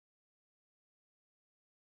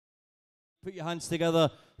Put your hands together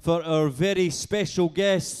for our very special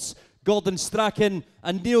guests, Gordon Strachan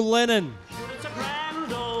and Neil Lennon. Sure, it's a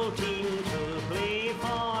grand old team to play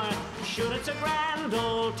for. Sure, it's a grand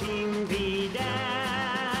old team, be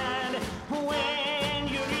damned. When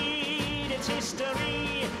you read its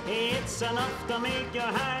history, it's enough to make your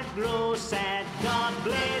heart grow sad. God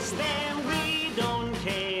bless them, we don't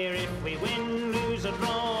care if we win, lose or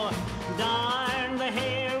draw. Darn the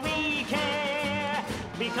hair we care,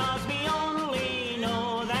 because we only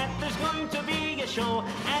know that there's going to be a show,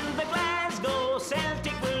 and the Glasgow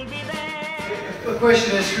Celtic will be there. The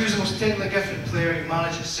question is, who's the most technically gifted player who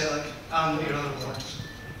manages Celtic and your other players?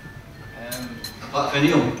 Apart from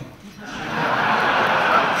Neil.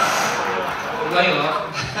 Why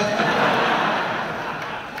not?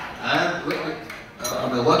 I'll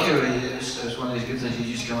be lucky with you. It's one of these good things.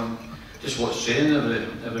 You just come and just watch training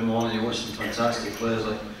every morning. You watch some fantastic players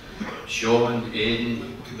like Sean,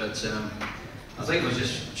 Aiden, but I think it was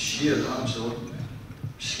just sheer absolute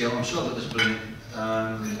skill. I'm sure that was brilliant.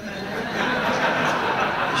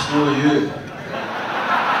 It's no you.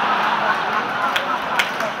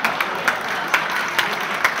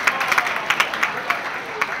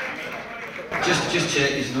 Just check,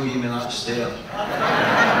 there's no email that stare.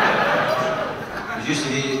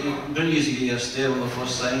 Bruni used to get you a stare on the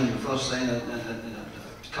first sign, a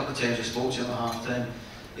couple of times we spoke to him at half time.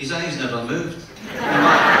 His eyes never moved.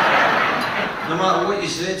 No matter what you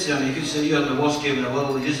said to him, you could say you're the worst game in the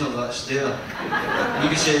world, he just have that stare. You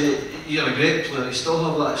could say you're a great player, he still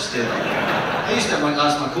have that stare. I used to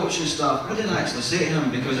ask my coaching staff, what did I actually say to him,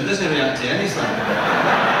 because he doesn't react to anything.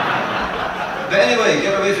 But anyway,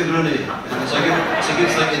 get away from Bruni. It's a good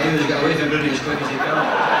thing to do, is get away from Bruni as quick as you can.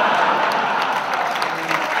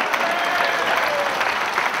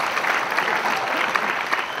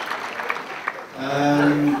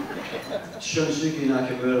 Shunsuke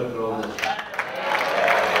Nakamura probably.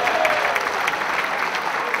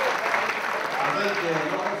 I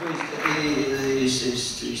think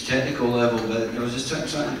his technical level, but I was just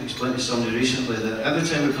trying to explain to somebody recently that every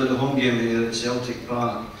time we played a home game here at Celtic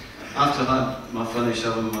Park, after that, my finish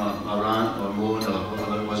having my rant or moan or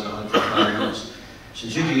whatever it was I had for 5 minutes,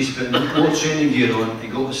 Shinsuke used to put more training gear on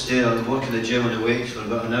and go upstairs and work in the gym on the weights for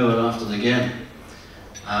about an hour after the game.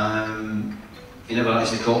 He never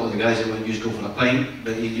actually caught with the guys that wouldn't just go for a pint,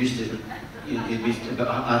 but he'd be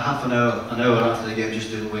about an hour after the game just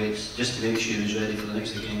doing weights, just to make sure he was ready for the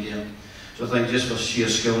next game. So I think just for sheer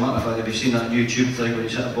skill, matter of fact, have you seen that YouTube thing where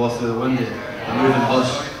he's hit a ball through the window, a moving bus?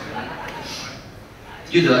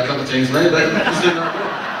 You did that a couple of times later, but he's doing that.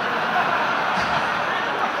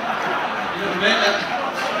 You never met it.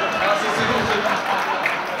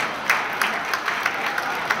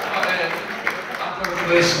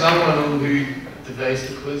 That's the I want to know who devised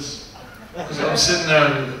the quiz, because I'm sitting there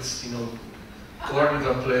and it's, you know, Gordon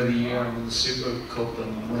got Player of the Year and won the Super Cup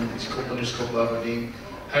and won his Winners' Cup of Aberdeen.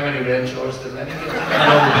 How many red shorts did Lenny get? I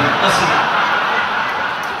know, but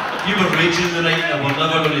listen, you were raging the night and we're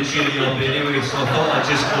never going to cheer you up anyway, so I thought I'd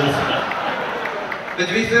just go for it. But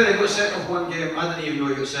to be fair, he got sent off one game. I didn't even know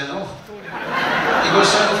he got sent off. He got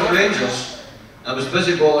sent off at Rangers. I was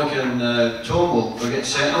busy bollocking Tomo for getting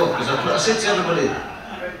sent off, because I said to everybody,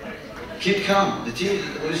 keep calm. The team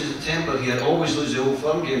that loses the temper here always lose the Old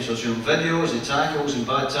Firm games. So showing videos and tackles and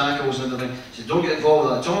bad tackles and everything. So don't get involved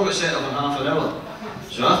with that. Tomo got sent off in half an hour.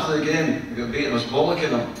 So after the game, we got beaten, I was bollocking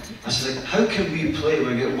him. I said, like, how can we play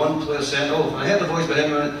when we get one player sent off? And I heard the voice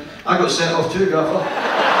behind me and went, I got sent off too, Gaffer.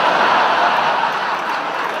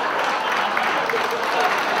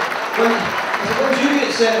 I said, when did you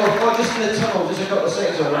get sent off? Oh, just in the tunnel, just a couple of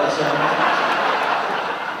seconds over that.